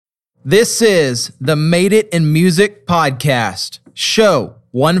This is the Made It in Music podcast, show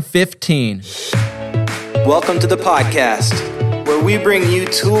 115. Welcome to the podcast, where we bring you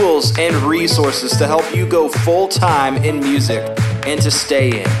tools and resources to help you go full-time in music and to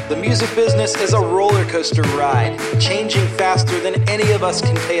stay in. The music business is a roller coaster ride, changing faster than any of us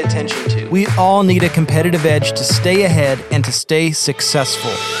can pay attention to. We all need a competitive edge to stay ahead and to stay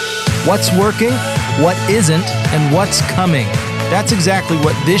successful. What's working, what isn't, and what's coming. That's exactly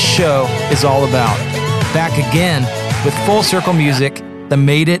what this show is all about. Back again with Full Circle Music, the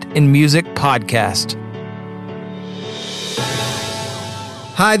Made It in Music podcast.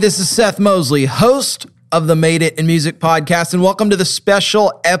 Hi, this is Seth Mosley, host of the Made It in Music podcast, and welcome to the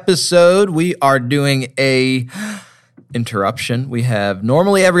special episode. We are doing a interruption. We have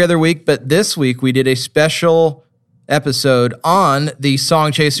normally every other week, but this week we did a special episode on the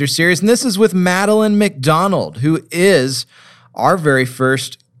Song Chaser series, and this is with Madeline McDonald, who is our very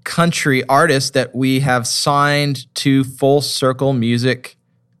first country artist that we have signed to Full Circle Music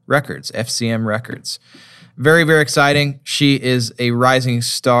Records, FCM Records. Very, very exciting. She is a rising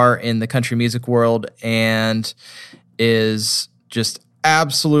star in the country music world and is just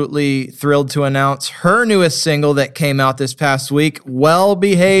absolutely thrilled to announce her newest single that came out this past week,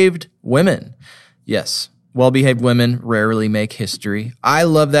 Well-Behaved Women. Yes, Well-Behaved Women rarely make history. I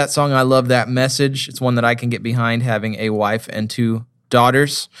love that song. I love that message. It's one that I can get behind, having a wife and two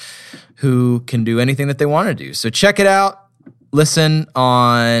daughters who can do anything that they want to do. So check it out. Listen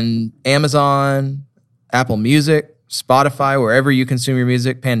on Amazon, Apple Music, Spotify, wherever you consume your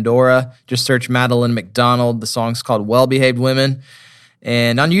music, Pandora. Just search Madeline McDonald. The song's called Well-Behaved Women.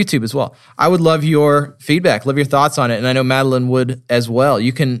 And on YouTube as well. I would love your feedback, love your thoughts on it, and I know Madeline would as well.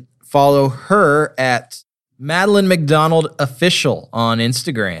 You can follow her at Madeline McDonald Official on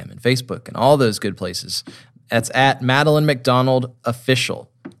Instagram and Facebook and all those good places. That's at Madeline McDonald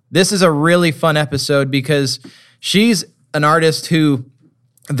Official. This is a really fun episode because she's an artist who,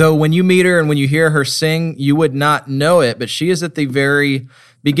 though when you meet her and when you hear her sing, you would not know it, but she is at the very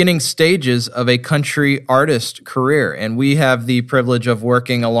beginning stages of a country artist career, and we have the privilege of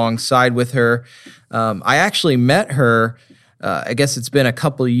working alongside with her. I actually met her, I guess it's been a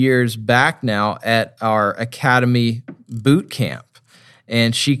couple of years back now, at our Academy boot camp,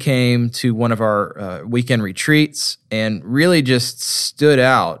 and she came to one of our weekend retreats and really just stood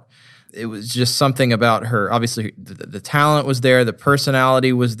out. It was just something about her. Obviously, the talent was there, the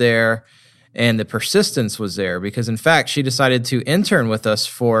personality was there, and the persistence was there because, in fact, she decided to intern with us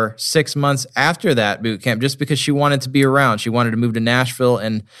for 6 months after that boot camp just because she wanted to be around. She wanted to move to Nashville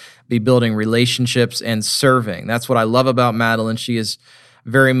and be building relationships and serving. That's what I love about Madeline. She is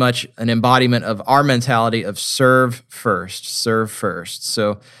very much an embodiment of our mentality of serve first, serve first.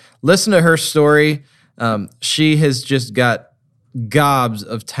 So listen to her story. She has just got gobs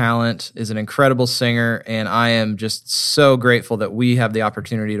of talent, is an incredible singer, and I am just so grateful that we have the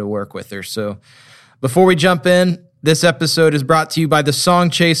opportunity to work with her. So before we jump in, this episode is brought to you by the Song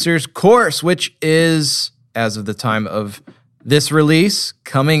Chasers course, which is, as of the time of this release,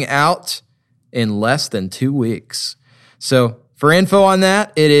 coming out in less than 2 weeks. So for info on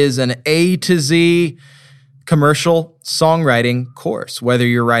that, it is an A to Z commercial songwriting course. Whether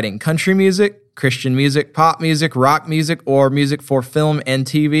you're writing country music, Christian music, pop music, rock music, or music for film and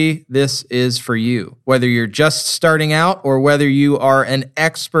TV, this is for you. Whether you're just starting out or whether you are an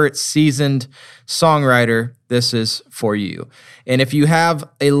expert, seasoned songwriter, this is for you. And if you have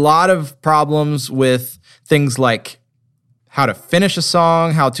a lot of problems with things like how to finish a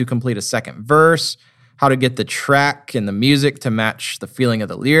song, how to complete a second verse, how to get the track and the music to match the feeling of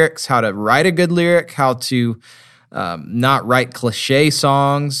the lyrics, how to write a good lyric, how to not write cliche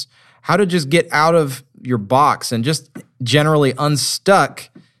songs, how to just get out of your box and just generally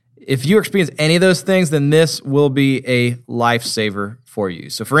unstuck. If you experience any of those things, then this will be a lifesaver for you.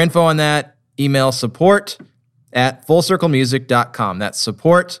 So for info on that, email support@fullcirclemusic.com. That's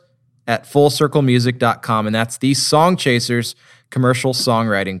support@fullcirclemusic.com, and that's the Song Chasers commercial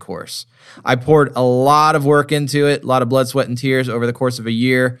songwriting course. I poured a lot of work into it, a lot of blood, sweat, and tears over the course of a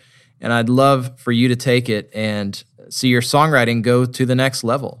year, and I'd love for you to take it and see your songwriting go to the next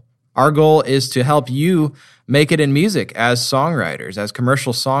level. Our goal is to help you make it in music as songwriters, as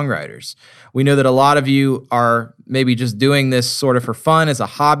commercial songwriters. We know that a lot of you are maybe just doing this sort of for fun as a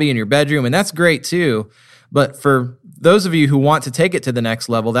hobby in your bedroom, and that's great too. But for those of you who want to take it to the next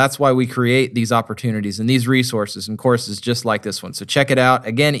level, that's why we create these opportunities and these resources and courses just like this one. So check it out.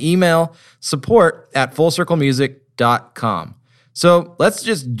 Again, email support@fullcirclemusic.com. So let's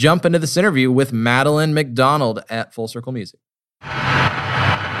just jump into this interview with Madeline McDonald at Full Circle Music.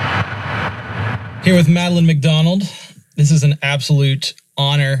 Here with Madeline McDonald. This is an absolute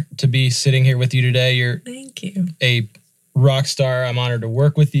honor to be sitting here with you today. You're Thank you. a rock star. I'm honored to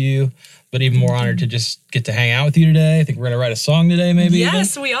work with you, but even more honored to just get to hang out with you today. I think we're going to write a song today, maybe.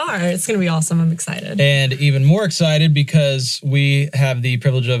 Yes, we are. It's going to be awesome. I'm excited. And even more excited because we have the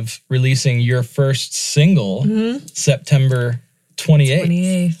privilege of releasing your first single September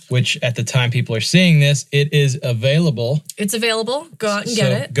 28th, which at the time people are seeing this, it is available. It's available. Go out and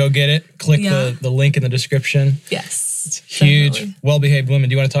get it. Go get it. Click the link in the description. Yes. It's huge. Definitely. Well-Behaved Women.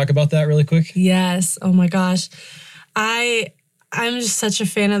 Do you want to talk about that really quick? Yes. Oh my gosh. I'm just such a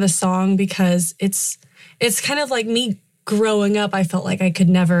fan of the song because it's kind of like me growing up. I felt like I could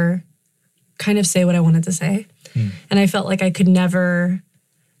never kind of say what I wanted to say. And I felt like I could never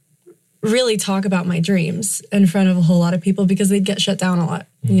really talk about my dreams in front of a whole lot of people because they'd get shut down a lot,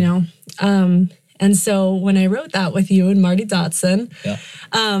 you know? And so when I wrote that with you and Marty Dotson,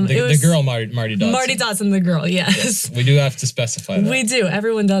 the girl Marty Dotson. Marty Dotson, the girl, yes. We do have to specify that. We do.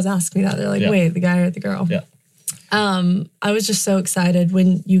 Everyone does ask me that. They're like, wait, the guy or the girl? Yeah. I was just so excited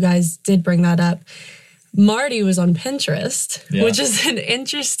when you guys did bring that up. Marty was on Pinterest, which is an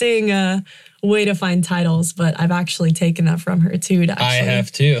interesting way to find titles, but I've actually taken that from her too. I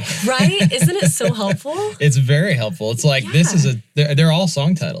have too. Right? Isn't it so helpful? It's very helpful. It's like, this is they're all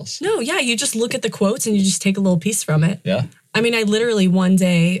song titles. No, yeah, you just look at the quotes and you just take a little piece from it. Yeah. I mean, I literally one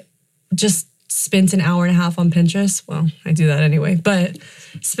day just spent an hour and a half on Pinterest. Well, I do that anyway, but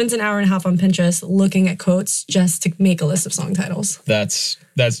spent an hour and a half on Pinterest looking at quotes just to make a list of song titles. That's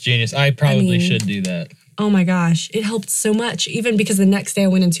genius. I probably should do that. Oh my gosh, it helped so much. Even because the next day I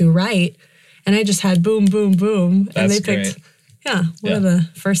went into Write and I just had boom, boom, boom. That's and they picked, great. One of the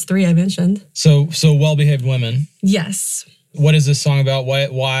first three I mentioned. So Well-Behaved Women. Yes. What is this song about?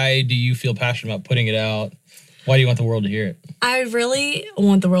 Why do you feel passionate about putting it out? Why do you want the world to hear it? I really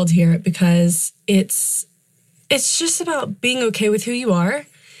want the world to hear it because it's just about being okay with who you are,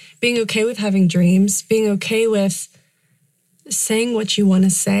 being okay with having dreams, being okay with saying what you want to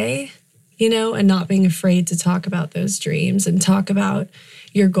say, you know, and not being afraid to talk about those dreams and talk about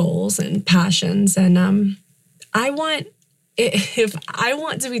your goals and passions. And if I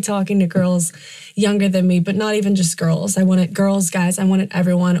want to be talking to girls younger than me, but not even just girls. I want it girls, guys. I want it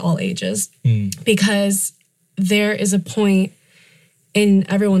everyone, all ages, because there is a point in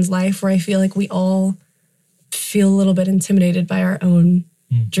everyone's life where I feel like we all feel a little bit intimidated by our own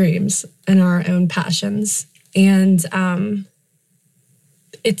dreams and our own passions. And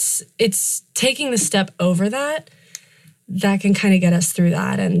it's taking the step over that can kind of get us through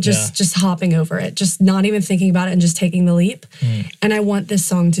that and just hopping over it, just not even thinking about it and just taking the leap. And I want this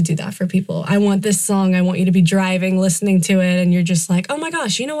song to do that for people. I want this song, I want you to be driving, listening to it, and you're just like, oh my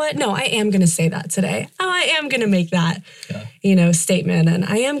gosh, you know what? No, I am going to say that today. Oh, I am going to make that, statement. And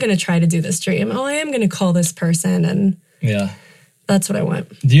I am going to try to do this dream. Oh, I am going to call this person. And that's what I want.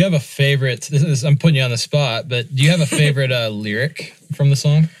 Do you have a favorite, I'm putting you on the spot, but do you have a favorite lyric from the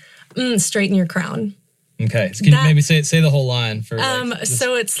song? Straighten your crown. Okay. So can you maybe say the whole line for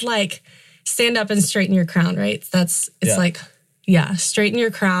so it's like stand up and straighten your crown, right? Straighten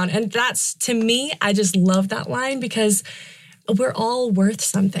your crown. And that's, to me, I just love that line because we're all worth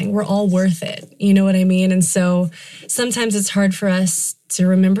something. We're all worth it. You know what I mean? And so sometimes it's hard for us to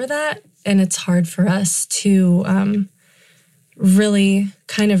remember that, and it's hard for us to really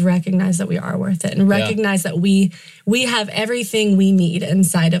kind of recognize that we are worth it and recognize that we have everything we need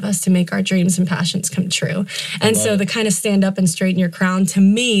inside of us to make our dreams and passions come true. And so the kind of stand up and straighten your crown, to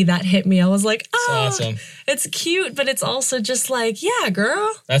me, that hit me. I was like, awesome. It's cute, but it's also just like, yeah,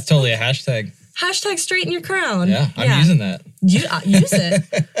 girl. That's totally a hashtag. Hashtag straighten your crown. Yeah, I'm using that. Use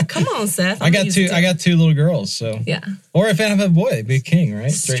it. Come on, Seth. I got two little girls, so Or if I have a boy, it'd be a king,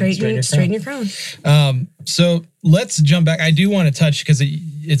 right? Straighten your crown. So let's jump back. I do want to touch because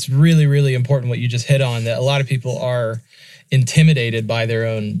it's really, really important what you just hit on, that a lot of people are intimidated by their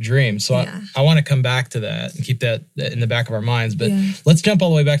own dreams. So I want to come back to that and keep that in the back of our minds. But let's jump all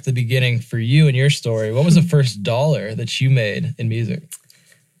the way back to the beginning for you and your story. What was the first dollar that you made in music?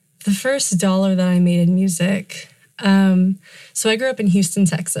 The first dollar that I made in music. So I grew up in Houston,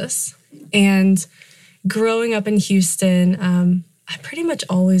 Texas. And growing up in Houston, I pretty much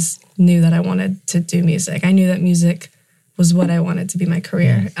always knew that I wanted to do music. I knew that music was what I wanted to be my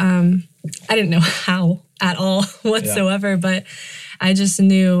career. I didn't know how at all whatsoever, but I just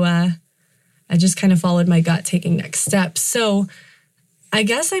knew, I just kind of followed my gut, taking next steps. So I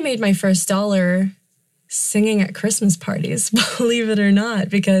guess I made my first dollar singing at Christmas parties, believe it or not,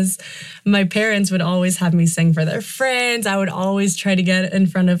 because my parents would always have me sing for their friends. I would always try to get in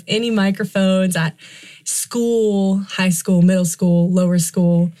front of any microphones at school, high school, middle school, lower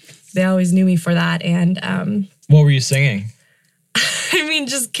school. They always knew me for that. And what were you singing? I mean,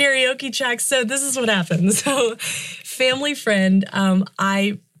 just karaoke tracks. So this is what happened. So family friend,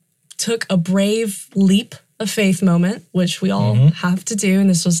 I took a brave leap of faith moment, which we all have to do. And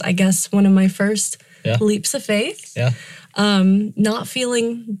this was, I guess, one of my first leaps of faith. Yeah. Not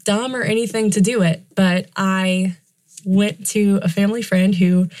feeling dumb or anything to do it, but I went to a family friend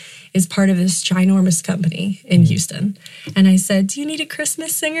who is part of this ginormous company in Houston. And I said, do you need a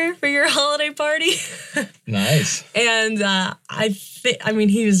Christmas singer for your holiday party? Nice. And I mean,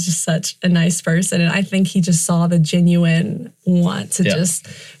 he was just such a nice person. And I think he just saw the genuine want to just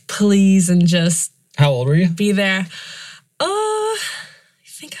please and just... How old were you? Be there. I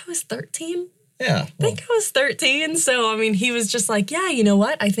think I was 13. Yeah. I think I was 13. So, I mean, he was just like, yeah, you know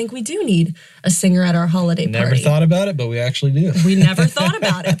what? I think we do need a singer at our holiday party. Never thought about it, but we actually do. We never thought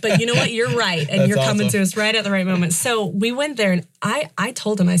about it. But you know what? You're right. And you're coming awesome. to us right at the right moment. So we went there and I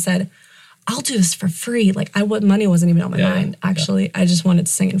told him, I said, I'll do this for free. Like, money wasn't even on my mind, actually. I just wanted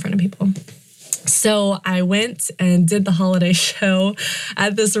to sing in front of people. So I went and did the holiday show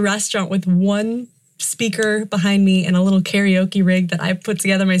at this restaurant with one speaker behind me and a little karaoke rig that I put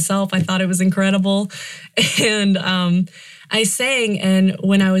together myself. I thought it was incredible. And I sang, and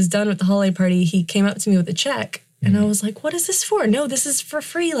when I was done with the holiday party, he came up to me with a check. And I was like, what is this for? No, this is for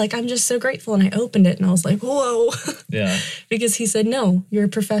free. Like, I'm just so grateful. And I opened it and I was like, whoa. Yeah. Because he said, no, you're a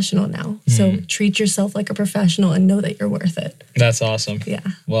professional now. So treat yourself like a professional and know that you're worth it. That's awesome. Yeah.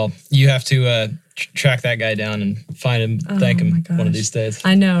 Well, you have to track that guy down and find him, thank him one of these days.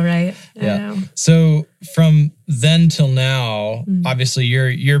 I know, right? Yeah. I know. So from then till now, obviously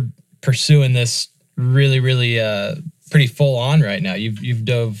you're pursuing this really, really pretty full on right now. You've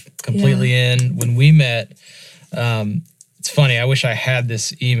dove completely in. When we met, it's funny. I wish I had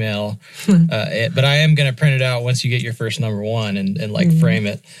this email, but I am going to print it out once you get your first number one and like frame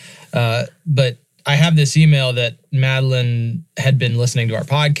it. But I have this email that Madeline had been listening to our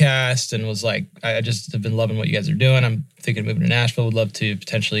podcast and was like, I just have been loving what you guys are doing. I'm thinking of moving to Nashville. Would love to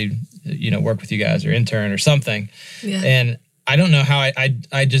potentially, work with you guys or intern or something. Yeah. And I don't know how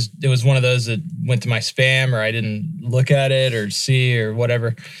I just, it was one of those that went to my spam or I didn't look at it or see or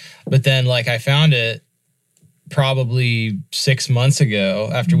whatever. But then like I found it probably 6 months ago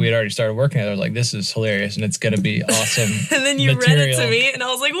after we had already started working together. I was like, this is hilarious and it's going to be awesome. And then you read it to me and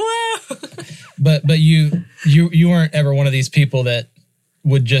I was like, whoa. But you weren't ever one of these people that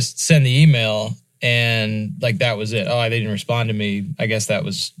would just send the email and like that was it. Oh, they didn't respond to me. I guess that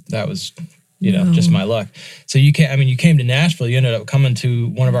was just my luck. So you came to Nashville. You ended up coming to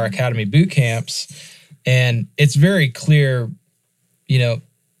one of our Academy boot camps, and it's very clear,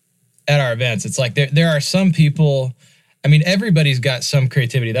 at our events, it's like there are some people. I mean, everybody's got some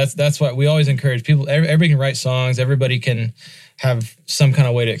creativity. That's why we always encourage people. Everybody can write songs. Everybody can have some kind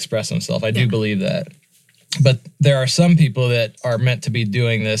of way to express themselves. I do believe that. But there are some people that are meant to be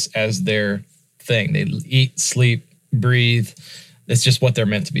doing this as their thing. They eat, sleep, breathe. It's just what they're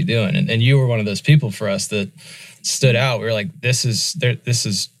meant to be doing. And you were one of those people for us that stood out. We were like, this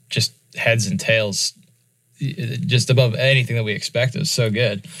is just heads and tails, just above anything that we expect. It was so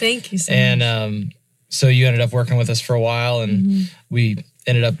good. Thank you so much. And so you ended up working with us for a while, and we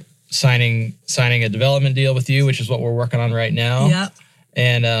ended up signing a development deal with you, which is what we're working on right now. Yeah.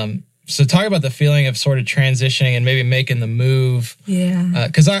 And so talk about the feeling of sort of transitioning and maybe making the move. Yeah.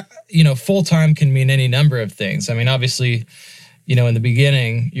 Because full-time can mean any number of things. I mean, obviously, in the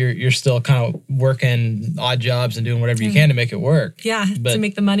beginning, you're still kind of working odd jobs and doing whatever you can to make it work. Yeah, to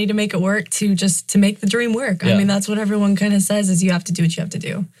make the money to make it work, to make the dream work. Yeah. I mean, that's what everyone kind of says is you have to do what you have to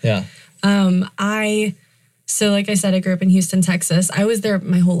do. Yeah. So like I said, I grew up in Houston, Texas. I was there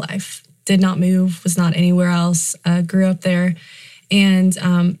my whole life. Did not move, was not anywhere else. Grew up there. And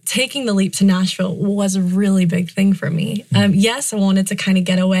taking the leap to Nashville was a really big thing for me. Yes, I wanted to kind of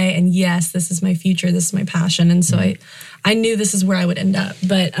get away. And yes, this is my future. This is my passion. And so I knew this is where I would end up.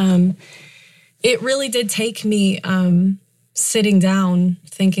 But it really did take me sitting down,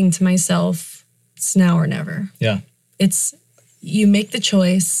 thinking to myself, it's now or never. Yeah. It's you make the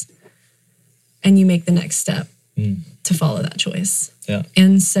choice and you make the next step to follow that choice. Yeah.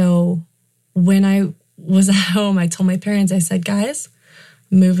 And so when I was at home, I told my parents, I said, guys,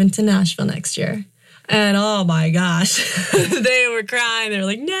 I'm moving to Nashville next year. And oh my gosh, they were crying. They were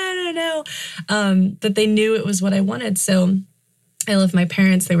like, no. But they knew it was what I wanted. So I love my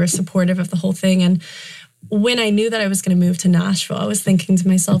parents. They were supportive of the whole thing. And when I knew that I was going to move to Nashville, I was thinking to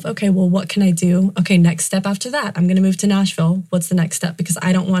myself, okay, well, what can I do? Okay, next step after that, I'm going to move to Nashville. What's the next step? Because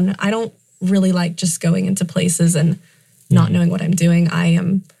I don't really like just going into places and not knowing what I'm doing. I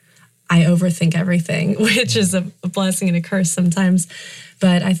overthink everything, which is a blessing and a curse sometimes.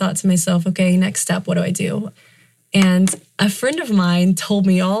 But I thought to myself, okay, next step, what do I do? And a friend of mine told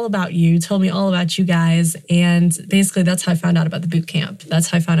me all about you guys. And basically that's how I found out about the boot camp. That's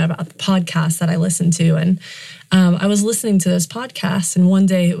how I found out about the podcast that I listened to. And I was listening to those podcasts, and one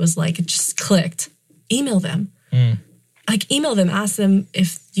day it was like, it just clicked. Email them. Like, email them, ask them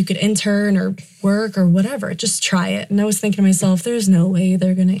if you could intern or work or whatever. Just try it. And I was thinking to myself, there's no way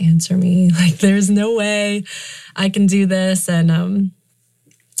they're going to answer me. Like, there's no way I can do this. And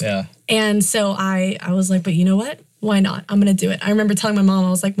and so I was like, but you know what? Why not? I'm going to do it. I remember telling my mom,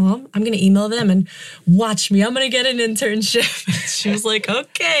 I was like, Mom, I'm going to email them and watch me. I'm going to get an internship. She was like,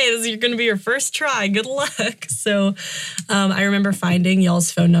 okay, this is going to be your first try. Good luck. So I remember finding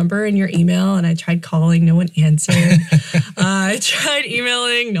y'all's phone number in your email, and I tried calling. No one answered. I tried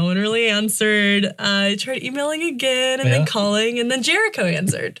emailing. No one really answered. I tried emailing again and then calling, and then Jericho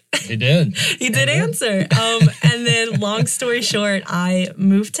answered. He did. He did answer. And then long story short, I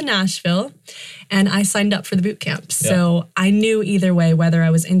moved to Nashville. And I signed up for the boot camp. So I knew either way, whether I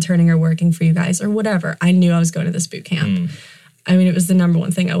was interning or working for you guys or whatever, I knew I was going to this boot camp. I mean, it was the number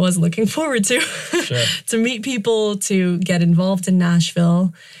one thing I was looking forward to, to meet people, to get involved in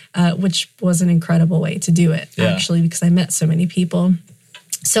Nashville, which was an incredible way to do it, actually, because I met so many people.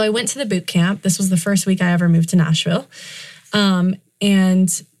 So I went to the boot camp. This was the first week I ever moved to Nashville.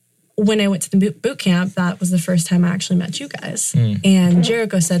 And when I went to the boot camp, that was the first time I actually met you guys. And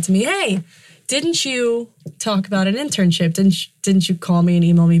Jericho said to me, hey, didn't you talk about an internship? Didn't you call me and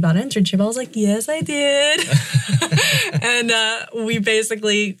email me about an internship? I was like, yes, I did. And we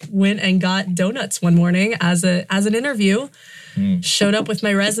basically went and got donuts one morning as an interview. Showed up with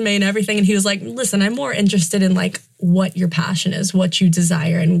my resume and everything, and he was like, listen, I'm more interested in like what your passion is, what you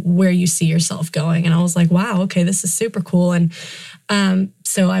desire, and where you see yourself going. And I was like, wow, okay, this is super cool. And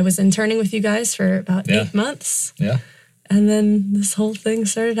so I was interning with you guys for about 8 months. And then this whole thing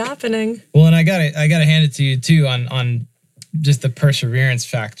started happening. Well, and I gotta hand it to you too on just the perseverance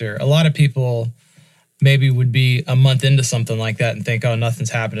factor. A lot of people maybe would be a month into something like that and think, oh, nothing's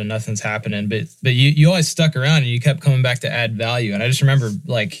happening. But you always stuck around and you kept coming back to add value. And I just remember,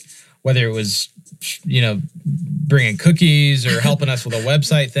 like, whether it was, bringing cookies or helping us with a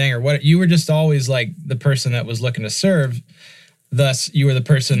website thing or what, you were just always like the person that was looking to serve. Thus, you were the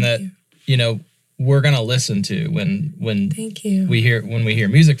person that, we're going to listen to when we hear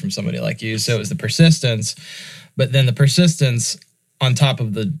music from somebody like you. So it was the persistence, but then the persistence on top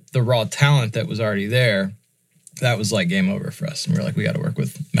of the raw talent that was already there, that was like game over for us. And we were like, we got to work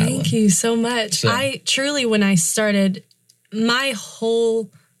with Madeline. Thank you so much. So, I truly, when I started, my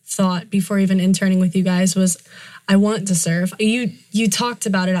whole thought before even interning with you guys was, I want to serve. You talked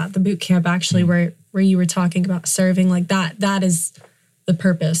about it at the boot camp, actually, where you were talking about serving like that. That is the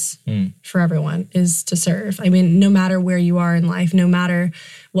purpose for everyone, is to serve. I mean, no matter where you are in life, no matter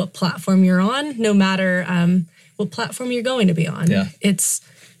what platform you're on, no matter what platform you're going to be on,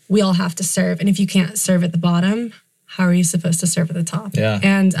 we all have to serve. And if you can't serve at the bottom, how are you supposed to serve at the top?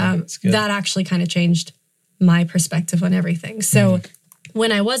 And that actually kind of changed my perspective on everything. So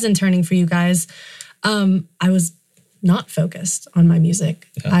when I was interning for you guys, I was not focused on my music.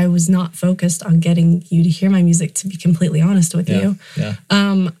 I was not focused on getting you to hear my music, to be completely honest with you.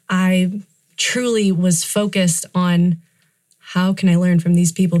 I truly was focused on, how can I learn from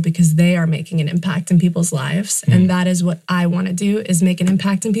these people, because they are making an impact in people's lives. And that is what I want to do, is make an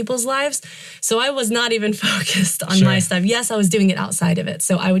impact in people's lives. So I was not even focused on my stuff. Yes, I was doing it outside of it.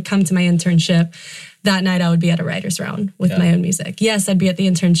 So I would come to my internship. That night I would be at a writer's round with my own music. Yes, I'd be at the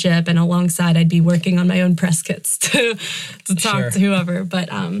internship, and alongside I'd be working on my own press kits to talk to whoever. But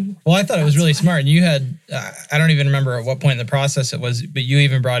well, I thought it was really smart. And you had, I don't even remember at what point in the process it was, but you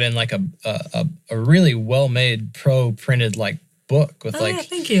even brought in like a really well-made pro-printed like book with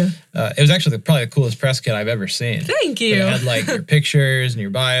thank you. It was actually probably the coolest press kit I've ever seen. Thank you. It had like your pictures and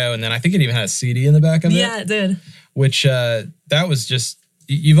your bio, and then I think it even had a CD in the back of it. Yeah, it did. Which that was just,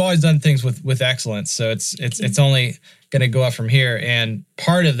 you've always done things with excellence, so it's only going to go up from here. And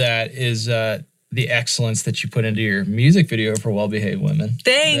part of that is the excellence that you put into your music video for Well Behaved Women.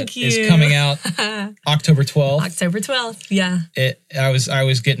 Thank you. It's coming out October 12th. October 12th, yeah. I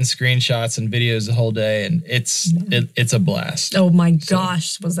was getting screenshots and videos the whole day, and it's a blast. Oh my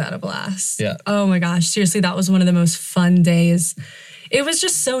gosh, was that a blast? Yeah. Oh my gosh, seriously, that was one of the most fun days. It was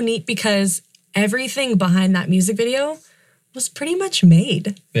just so neat because everything behind that music video was pretty much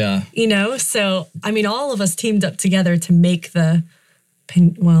made. Yeah. So, I mean, all of us teamed up together to make the,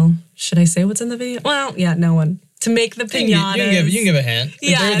 should I say what's in the video? Well, yeah, no one. To make the pinatas. You can give a hint.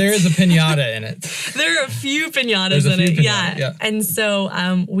 Yeah. There is a pinata in it. There are a few pinatas in it. Yeah. And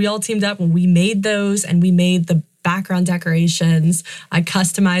so we all teamed up and we made those, and we made the background decorations. I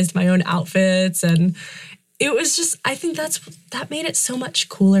customized my own outfits, and it was just, I think that made it so much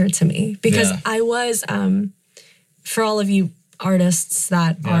cooler to me because I was, for all of you artists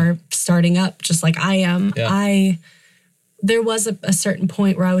that are starting up just like I am, there was a certain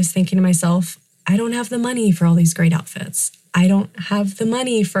point where I was thinking to myself, I don't have the money for all these great outfits. I don't have the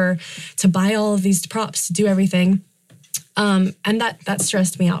money to buy all of these props, to do everything. And that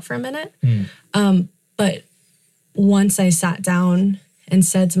stressed me out for a minute. But once I sat down and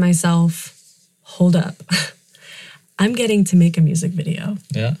said to myself, hold up, I'm getting to make a music video.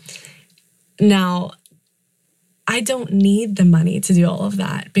 Yeah. Now, I don't need the money to do all of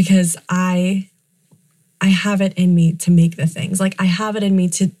that because I have it in me to make the things. Like I have it in me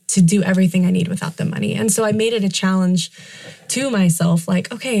to do everything I need without the money. And so I made it a challenge to myself,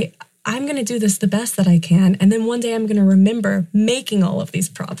 like, okay, I'm going to do this the best that I can. And then one day I'm going to remember making all of these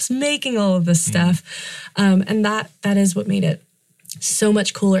props, making all of this stuff. And that is what made it so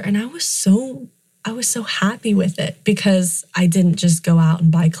much cooler. And I was so happy with it because I didn't just go out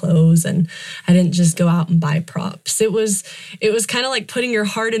and buy clothes and I didn't just go out and buy props. It was kind of like putting your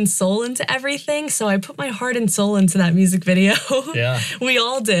heart and soul into everything. So I put my heart and soul into that music video. Yeah. We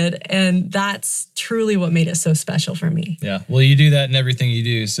all did. And that's truly what made it so special for me. Yeah. Well, you do that in everything you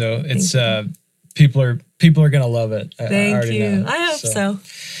do. So it's, people are going to love it. Thank you. I hope so.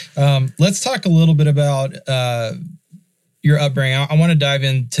 Let's talk a little bit about, your upbringing. I want to dive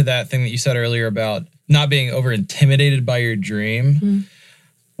into that thing that you said earlier about not being over intimidated by your dream. Mm-hmm.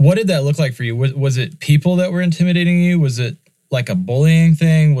 What did that look like for you? Was it people that were intimidating you? Was it like a bullying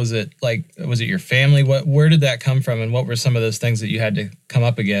thing? Was it your family? Where did that come from? And what were some of those things that you had to come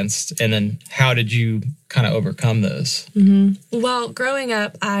up against? And then how did you kind of overcome those? Mm-hmm. Well, growing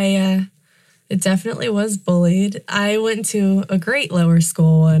up, it definitely was bullied. I went to a great lower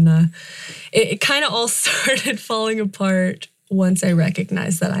school and it kind of all started falling apart once I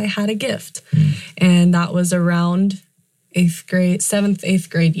recognized that I had a gift. And that was around 8th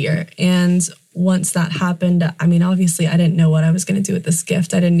grade year. And once that happened, I mean, obviously I didn't know what I was going to do with this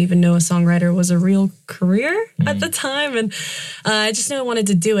gift. I didn't even know a songwriter was a real career at the time. And I just knew I wanted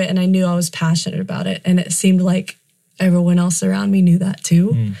to do it. And I knew I was passionate about it. And it seemed like everyone else around me knew that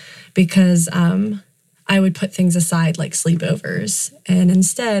too. Because I would put things aside like sleepovers. And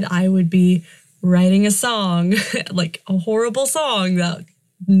instead, I would be writing a song, like a horrible song that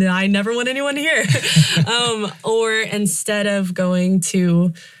I never want anyone to hear. Or instead of going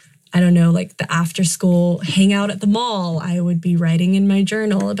to, I don't know, like the after school hangout at the mall, I would be writing in my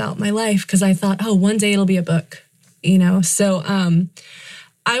journal about my life because I thought, oh, one day it'll be a book, you know? So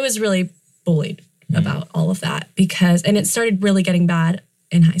I was really bullied about all of that and it started really getting bad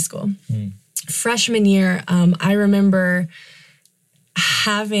in high school. Freshman year, I remember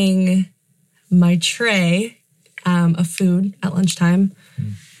having my tray of food at lunchtime,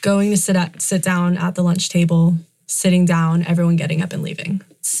 going to sit down at the lunch table, sitting down, everyone getting up and leaving.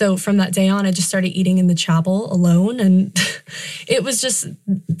 So from that day on, I just started eating in the chapel alone. And it was just,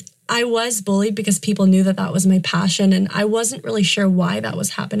 I was bullied because people knew that was my passion. And I wasn't really sure why that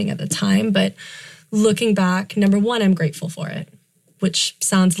was happening at the time. But looking back, number one, I'm grateful for it, which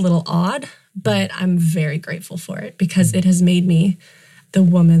sounds a little odd, but I'm very grateful for it because it has made me the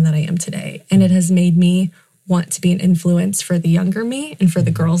woman that I am today. And it has made me want to be an influence for the younger me and for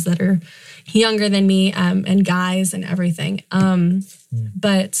the girls that are younger than me and guys and everything.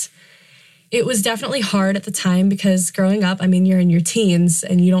 But it was definitely hard at the time because growing up, I mean, you're in your teens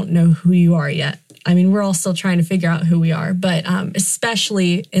and you don't know who you are yet. I mean, we're all still trying to figure out who we are, but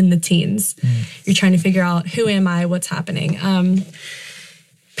especially in the teens, you're trying to figure out who am I, what's happening.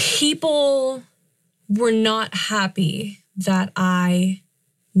 People were not happy that I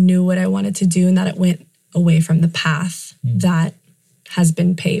knew what I wanted to do and that it went away from the path that has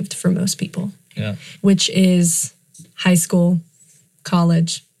been paved for most people, which is high school,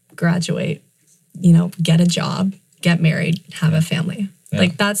 college, graduate, get a job, get married, have a family.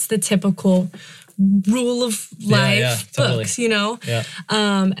 Like that's the typical rule of life books,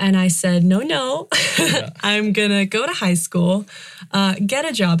 and I said, no, I'm going to go to high school, get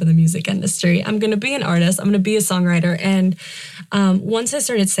a job in the music industry. I'm going to be an artist. I'm going to be a songwriter. And once I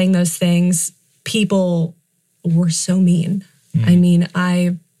started saying those things, people were so mean. I mean,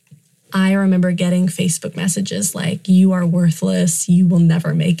 I remember getting Facebook messages like, you are worthless, you will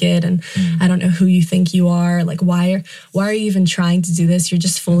never make it, and I don't know who you think you are. Like, why are you even trying to do this? You're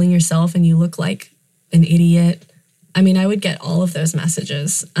just fooling yourself and you look like an idiot. I mean, I would get all of those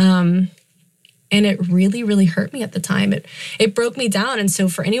messages. And it really, really hurt me at the time. It broke me down. And so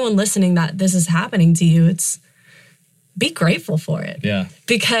for anyone listening that this is happening to you, be grateful for it. Yeah.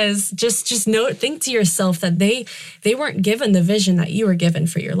 Because just think to yourself that they weren't given the vision that you were given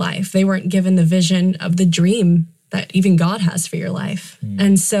for your life. They weren't given the vision of the dream that even God has for your life.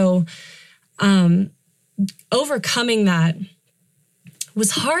 And so overcoming that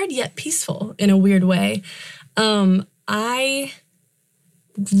was hard yet peaceful in a weird way. I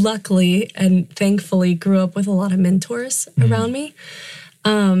luckily and thankfully grew up with a lot of mentors around me.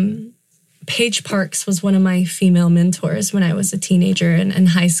 Paige Parks was one of my female mentors when I was a teenager and in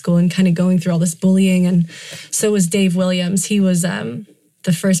high school and kind of going through all this bullying. And so was Dave Williams. He was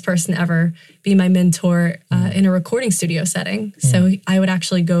the first person to ever be my mentor in a recording studio setting. So I would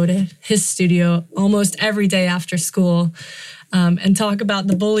actually go to his studio almost every day after school and talk about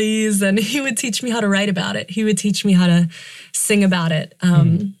the bullies, and he would teach me how to write about it. He would teach me how to sing about it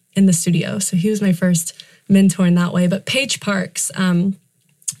in the studio. So he was my first mentor in that way. But Paige Parks,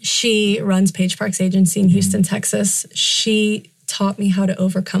 she runs Paige Parks Agency in Houston, Texas. She taught me how to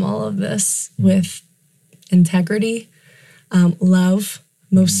overcome all of this with integrity, love,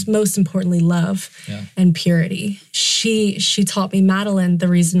 most importantly, love and purity. She taught me, Madeline, the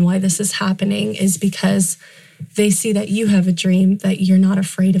reason why this is happening is because they see that you have a dream that you're not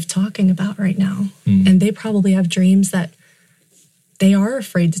afraid of talking about right now. And they probably have dreams that they are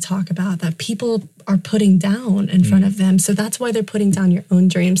afraid to talk about, that people are putting down in front of them. So that's why they're putting down your own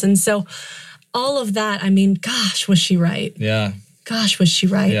dreams. And so all of that, I mean, gosh, was she right? Yeah. Gosh, was she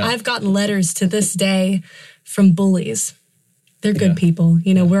right? Yeah. I've gotten letters to this day from bullies. They're good people.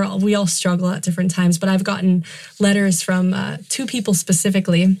 You know, we all struggle at different times, but I've gotten letters from 2 people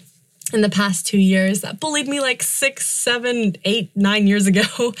specifically in the past 2 years that bullied me like 6, 7, 8, 9 years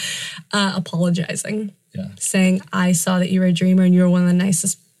ago, apologizing, saying, I saw that you were a dreamer and you were one of the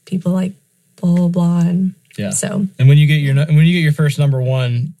nicest people, like blah, blah, blah. And so. And when you get your first number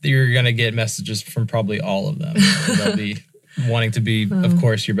one, you're going to get messages from probably all of them. They'll be wanting to be, of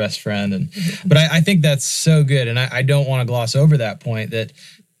course, your best friend. But I think that's so good. And I don't want to gloss over that point that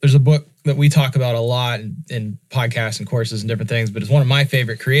there's a book that we talk about a lot in podcasts and courses and different things, but it's one of my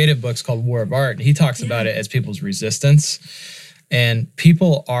favorite creative books called War of Art. And he talks about it as people's resistance. And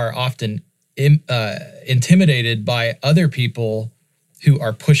people are often intimidated by other people who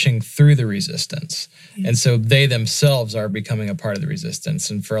are pushing through the resistance. And so they themselves are becoming a part of the resistance.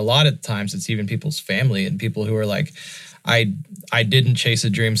 And for a lot of times, it's even people's family and people who are like, I didn't chase a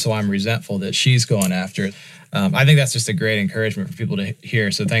dream, so I'm resentful that she's going after it. I think that's just a great encouragement for people to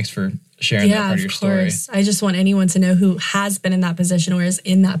hear. So thanks for sharing that part of your story. I just want anyone to know who has been in that position or is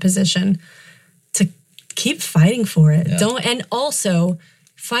in that position to keep fighting for it. And also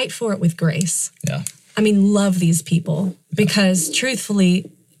fight for it with grace. Yeah. I mean, love these people because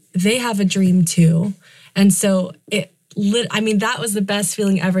truthfully, they have a dream too. And so that was the best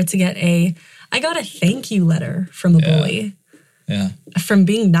feeling ever to get I got a thank you letter from a bully. Yeah. From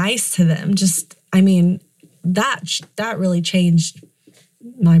being nice to them. That really changed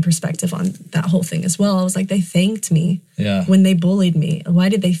my perspective on that whole thing as well. I was like, they thanked me when they bullied me. Why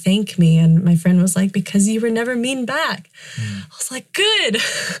did they thank me? And my friend was like, because you were never mean back. I was like, good.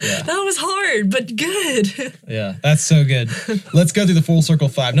 That was hard, but good. Yeah, that's so good. Let's go through the full circle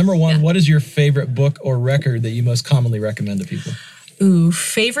 5. Number 1, what is your favorite book or record that you most commonly recommend to people? Ooh,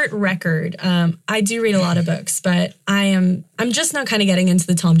 favorite record. I do read a lot of books, but I'm just now kind of getting into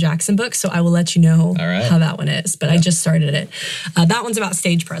the Tom Jackson book, so I will let you know how that one is. But I just started it. That one's about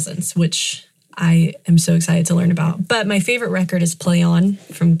stage presence, which I am so excited to learn about. But my favorite record is Play On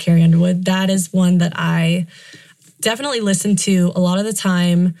from Carrie Underwood. That is one that I definitely listened to a lot of the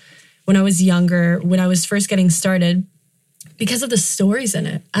time when I was younger, when I was first getting started, because of the stories in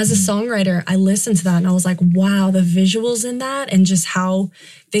it. As a songwriter, I listened to that and I was like, wow, the visuals in that and just how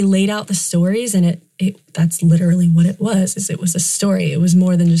they laid out the stories. And that's literally what it was, is it was a story. It was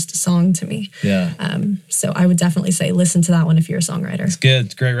more than just a song to me. Yeah. So I would definitely say listen to that one if you're a songwriter. It's good.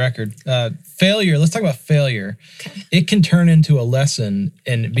 It's a great record. Failure. Let's talk about failure. Okay. It can turn into a lesson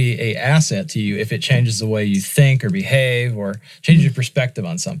and be an asset to you if it changes the way you think or behave or changes your perspective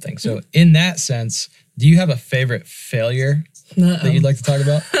on something. So in that sense, do you have a favorite failure that you'd like to talk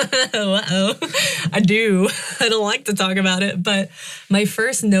about? I do. I don't like to talk about it, but my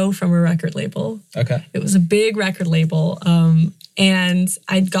first no from a record label. Okay. It was a big record label. And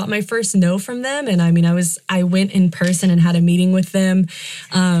I got my first no from them. And I mean, I went in person and had a meeting with them.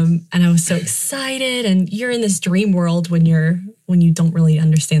 And I was so excited. And you're in this dream world when you don't really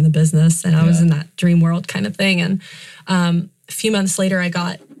understand the business. And I was in that dream world kind of thing. And a few months later, I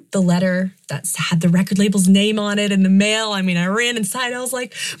got the letter that had the record label's name on it in the mail. I mean, I ran inside. I was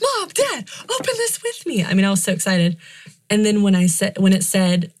like, Mom, Dad, open this with me. I mean, I was so excited. And then when it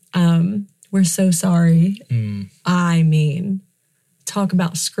said, we're so sorry. I mean, talk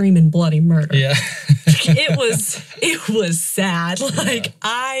about screaming bloody murder. Yeah. It was sad. Like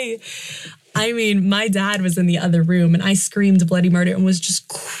I mean, my dad was in the other room and I screamed bloody murder and was just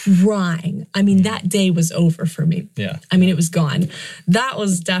crying. I mean, that day was over for me. Yeah. I mean, it was gone. That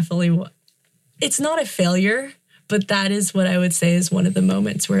was definitely, it's not a failure, but that is what I would say is one of the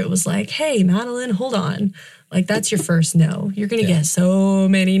moments where it was like, hey, Madeline, hold on. Like, that's your first no. You're going to get so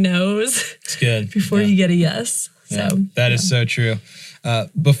many no's. It's good. Before you get a yes. Yeah, So that is so true.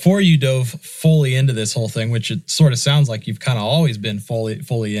 Before you dove fully into this whole thing, which it sort of sounds like you've kind of always been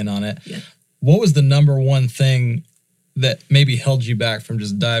fully in on it, what was the number one thing that maybe held you back from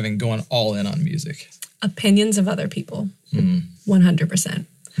just going all in on music? Opinions of other people. 100%.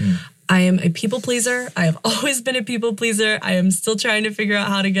 I am a people pleaser. I have always been a people pleaser. I am still trying to figure out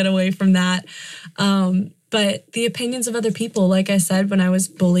how to get away from that. But the opinions of other people, like I said, when I was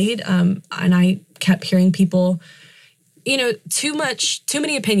bullied, and I kept hearing people, too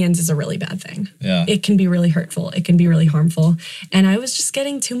many opinions is a really bad thing. Yeah. It can be really hurtful. It can be really harmful. And I was just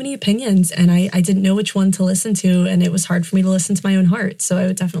getting too many opinions and I didn't know which one to listen to. And it was hard for me to listen to my own heart. So I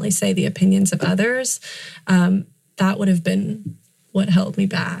would definitely say the opinions of others, that would have been what held me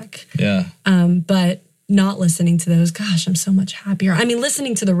back. Yeah. But not listening to those, gosh, I'm so much happier. I mean,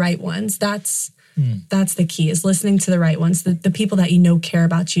 listening to the right ones, that's the key, is listening to the right ones, the people that care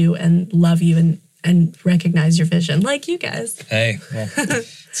about you and love you and recognize your vision, like you guys. Hey, well,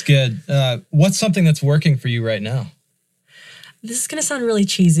 it's good. What's something that's working for you right now? This is going to sound really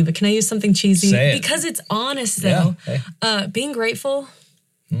cheesy, but can I use something cheesy? Say it. Because it's honest, though. Yeah. Hey. Being grateful.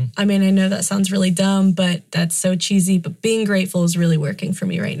 I mean, I know that sounds really dumb, but that's so cheesy. But being grateful is really working for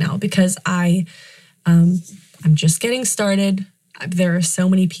me right now because I'm just getting started. There are so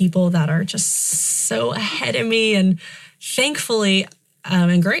many people that are just so ahead of me, and thankfully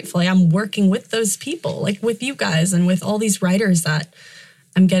and gratefully, I'm working with those people, like with you guys and with all these writers that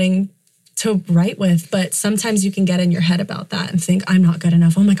I'm getting to write with. But sometimes you can get in your head about that and think, I'm not good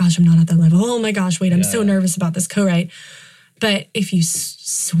enough. Oh my gosh, I'm not at that level. Oh my gosh, wait, I'm so nervous about this co-write. But if you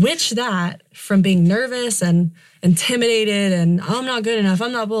switch that from being nervous and intimidated and I'm not good enough,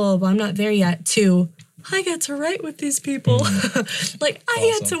 I'm not blah, blah, blah, I'm not there yet, to I get to write with these people. Like,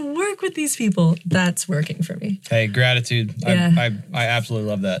 I get to work with these people. That's working for me. Hey, gratitude. Yeah. I absolutely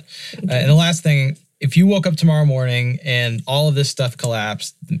love that. And the last thing, if you woke up tomorrow morning and all of this stuff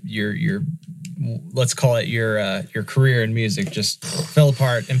collapsed, your let's call it your career in music just fell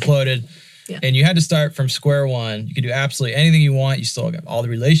apart, imploded, and you had to start from square one, you could do absolutely anything you want. You still have all the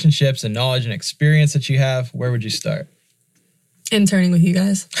relationships and knowledge and experience that you have. Where would you start? Interning with you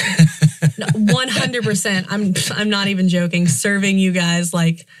guys. 100%. I'm not even joking. Serving you guys,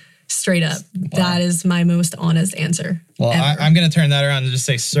 like, straight up. Wow. That is my most honest answer. Well, I'm going to turn that around and just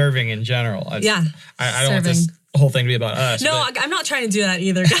say serving in general. I don't want this whole thing to be about us. No, I'm not trying to do that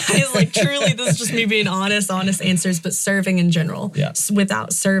either, guys. Like, truly, this is just me being honest answers, but serving in general. Yeah.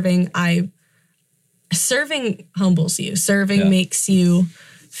 Without serving, serving humbles you. Serving makes you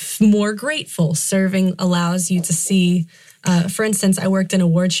more grateful. Serving allows you to see... for instance, I worked in an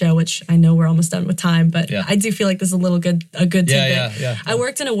award show, which I know we're almost done with time, but I do feel like this is a good tidbit. Yeah. I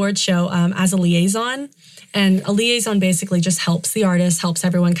worked in an award show as a liaison, and a liaison basically just helps the artist, helps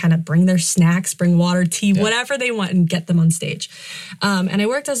everyone kind of bring their snacks, bring water, tea, whatever they want, and get them on stage. And I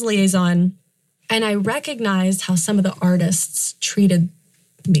worked as a liaison, and I recognized how some of the artists treated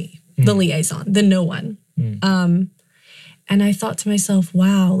me, the liaison, the no one. And I thought to myself,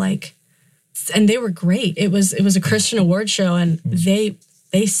 wow, like... And they were great. It was a Christian award show, and they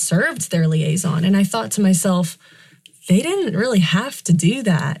served their liaison. And I thought to myself, they didn't really have to do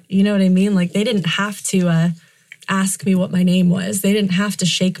that. You know what I mean? Like, they didn't have to ask me what my name was. They didn't have to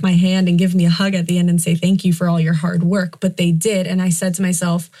shake my hand and give me a hug at the end and say thank you for all your hard work. But they did. And I said to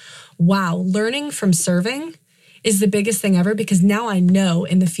myself, wow, learning from serving is the biggest thing ever, because now I know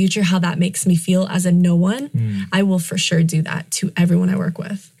in the future how that makes me feel as a no one. I will for sure do that to everyone I work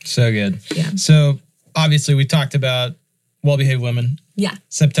with. So good. Yeah. So obviously we talked about Well-Behaved Women. Yeah.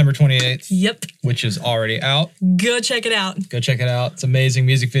 September 28th. Yep. Which is already out. Go check it out. It's amazing.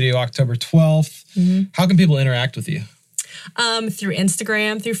 Music video October 12th. How can people interact with you? Through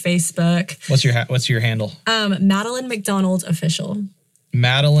Instagram, through Facebook. What's your handle? Madeline McDonald Official.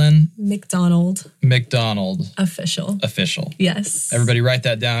 Madeline McDonald Official. Yes. Everybody write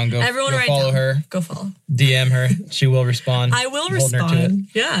that down. Go follow her. Go follow. DM her. She will respond. I will respond.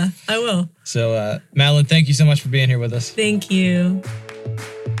 Yeah, I will. So, Madeline, thank you so much for being here with us. Thank you.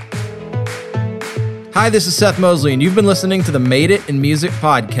 Hi, this is Seth Mosley, and you've been listening to the Made It in Music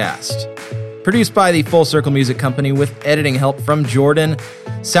podcast. Produced by the Full Circle Music Company with editing help from Jordan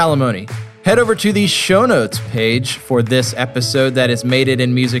Salamoni. Head over to the show notes page for this episode. That is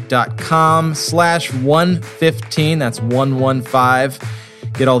madeitinmusic.com/115. That's 115.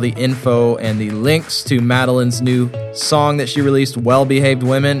 Get all the info and the links to Madeline's new song that she released, Well Behaved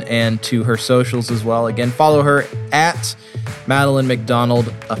Women, and to her socials as well. Again, follow her at Madeline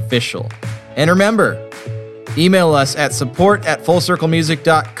McDonald Official. And remember, email us at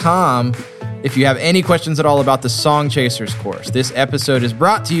support@fullcirclemusic.com if you have any questions at all about the Song Chasers course. This episode is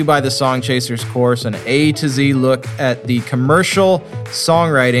brought to you by the Song Chasers course, an A to Z look at the commercial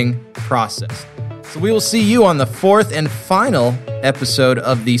songwriting process. So we will see you on the fourth and final episode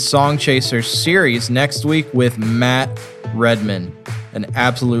of the Song Chasers series next week with Matt Redman, an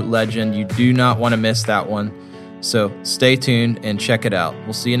absolute legend. You do not want to miss that one. So stay tuned and check it out.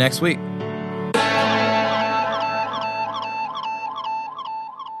 We'll see you next week.